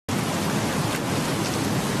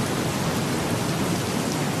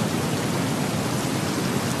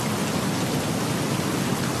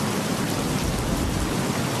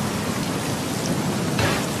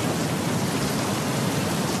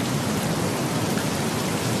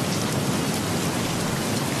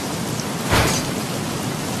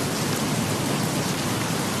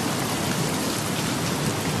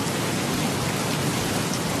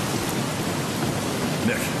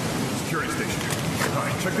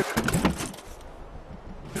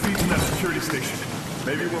security station.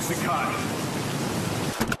 Maybe we'll see Kai.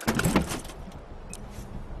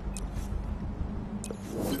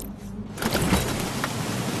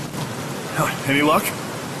 Any luck?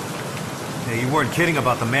 Yeah, you weren't kidding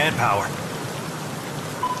about the manpower.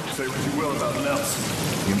 Say what you will about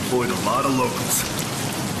Nelson. He employed a lot of locals.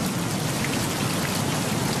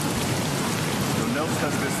 So Nels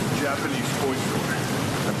has this Japanese toy store.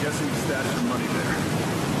 I'm guessing he stashed the money there.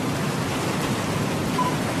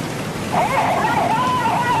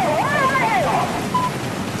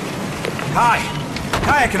 Kai!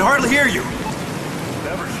 Kai, I can hardly hear you!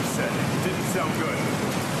 Whatever she said, it didn't sound good.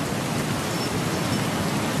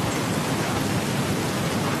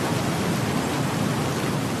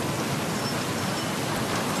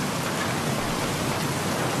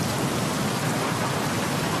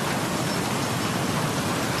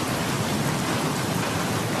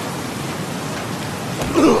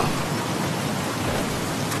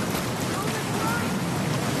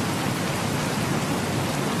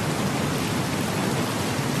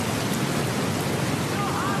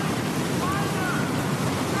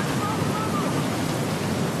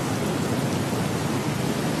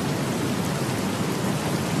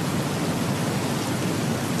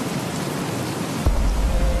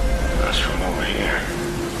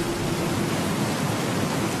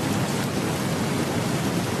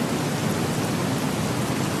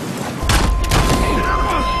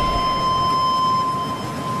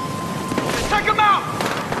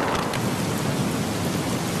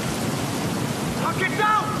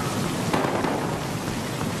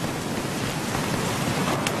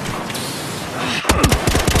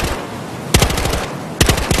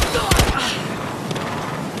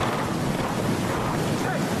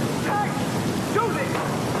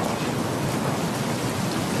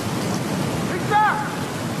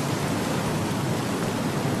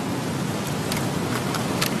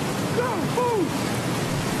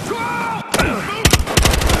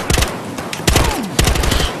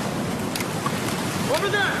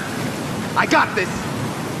 I got this!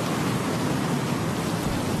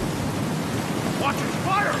 Watch it!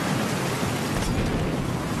 Fire!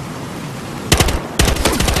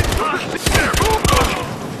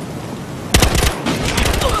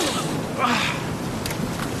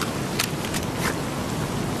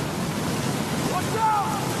 Watch out!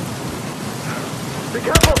 Be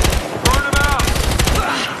careful! Burn him out!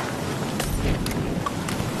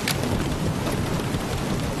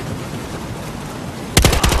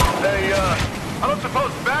 Hey, I don't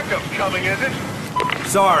suppose backup's coming, is it?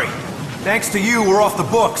 Sorry. Thanks to you, we're off the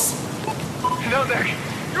books. No, Nick.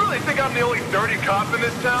 You really think I'm the only dirty cop in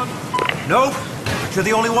this town? Nope. You're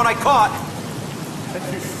the only one I caught.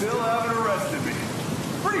 And you still haven't arrested me.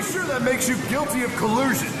 Pretty sure that makes you guilty of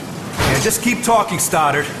collusion. Yeah, just keep talking,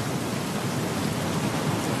 Stoddard.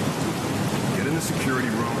 Get in the security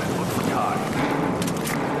room and look for Kai.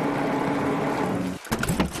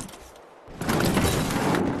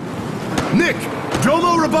 Nick!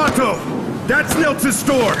 Jomo Roboto! That's Nelson's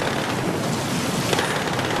store!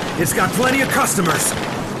 It's got plenty of customers.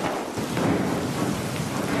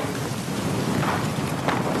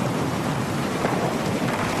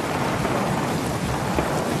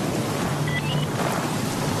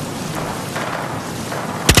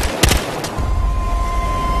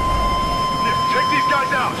 Nick, take these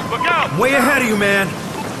guys out! Look out! Way ahead of you, man.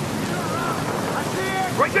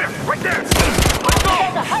 Right there! Right there! Let's go!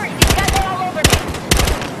 Hurry! These guys are all over me!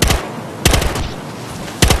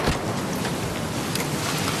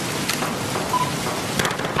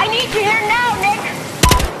 I need you here now, Nick!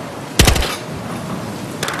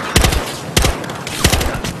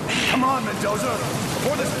 Come on, Mendoza!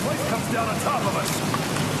 Before this place comes down on top of us!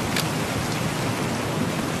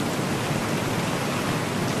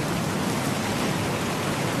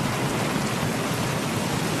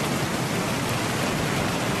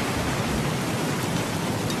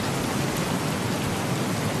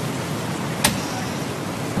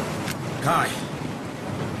 Kai.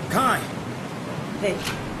 Kai! Hey.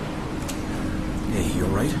 Hey, you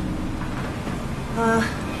alright?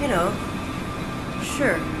 You know,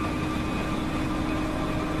 sure.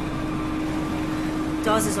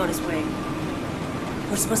 Dawes is on his way.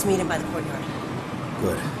 We're supposed to meet him by the courtyard.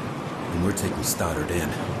 Good. And we're taking Stoddard in.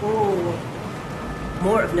 Oh,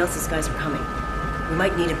 more of Nelson's guys are coming. We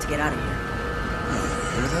might need him to get out of here.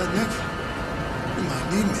 You hear that, Nick? You might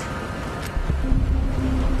need me.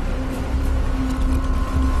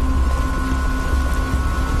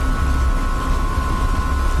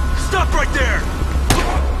 Stop right there!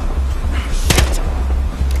 Shit!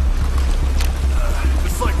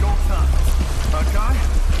 It's like old times. Kai?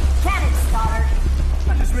 Get him, Stoddard! I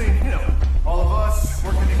just mean, you know, all of us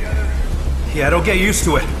working together. Yeah, don't get used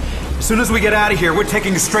to it. As soon as we get out of here, we're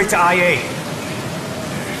taking you straight to IA.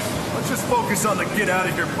 Let's just focus on the get out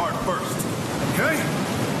of here part first, okay?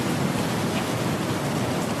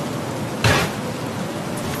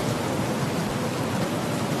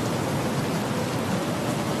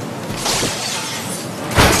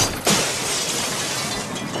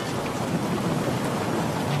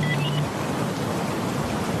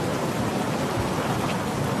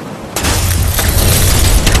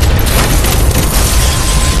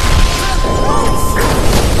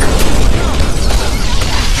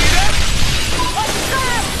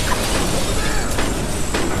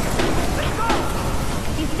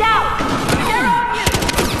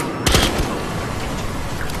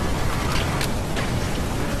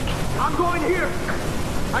 I'm going here.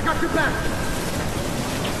 I got your back.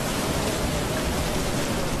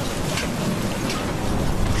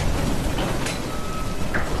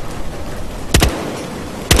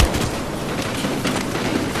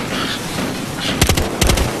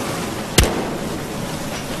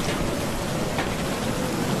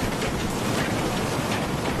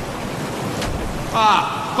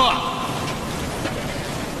 Ah, fuck.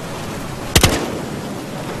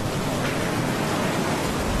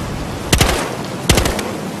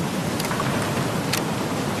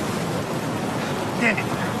 Damn it.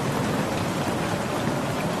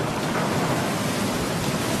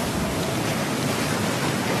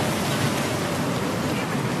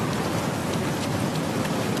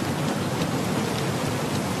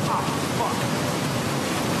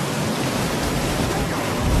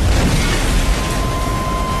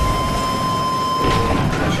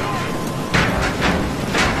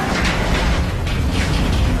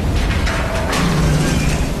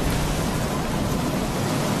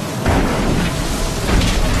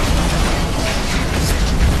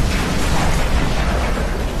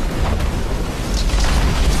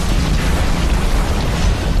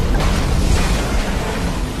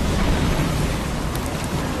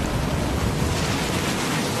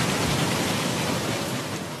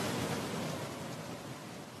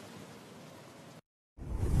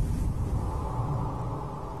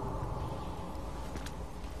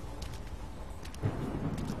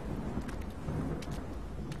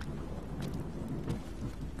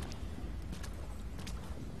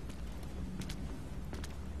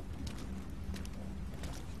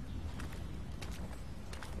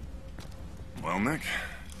 Well, Nick?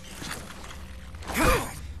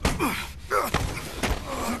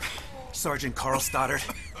 Sergeant Carl Stoddard,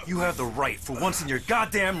 you have the right for once in your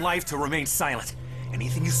goddamn life to remain silent.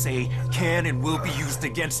 Anything you say can and will be used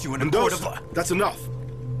against you in a court of law. That's enough.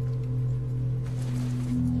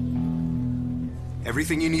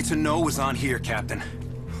 Everything you need to know is on here, Captain.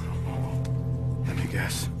 Let me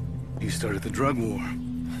guess. You started the drug war.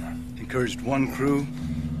 Encouraged one crew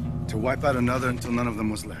to wipe out another until none of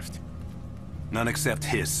them was left. None except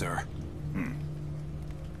his, sir. I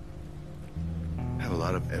have a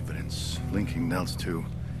lot of evidence linking Nels to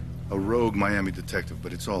a rogue Miami detective,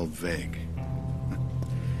 but it's all vague.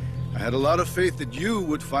 I had a lot of faith that you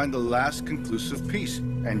would find the last conclusive piece,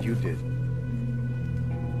 and you did.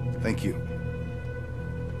 Thank you.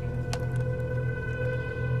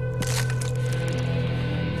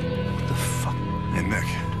 What the fuck? Hey, Nick,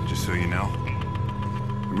 just so you know,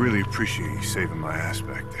 I really appreciate you saving my ass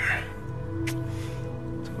back there.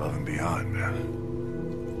 It's above and beyond, man.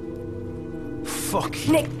 Fuck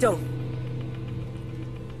you. Nick, don't.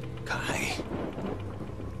 Guy.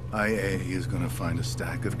 IA is gonna find a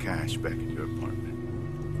stack of cash back in your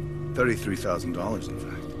apartment. $33,000, in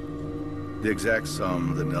fact. The exact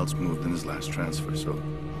sum that Nels moved in his last transfer, so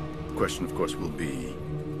the question, of course, will be,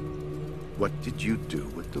 what did you do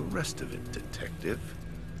with the rest of it, detective?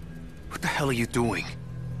 What the hell are you doing?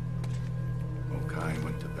 Okai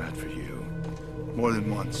went to bat for you. More than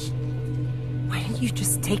once. Why didn't you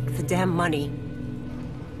just take the damn money?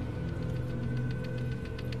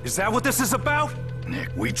 Is that what this is about? Nick,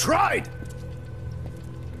 we tried!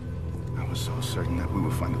 I was so certain that we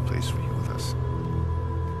would find a place for you with us.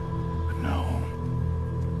 But no.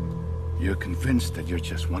 You're convinced that you're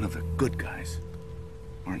just one of the good guys,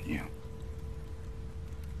 aren't you?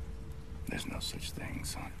 There's no such thing,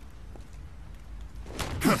 son.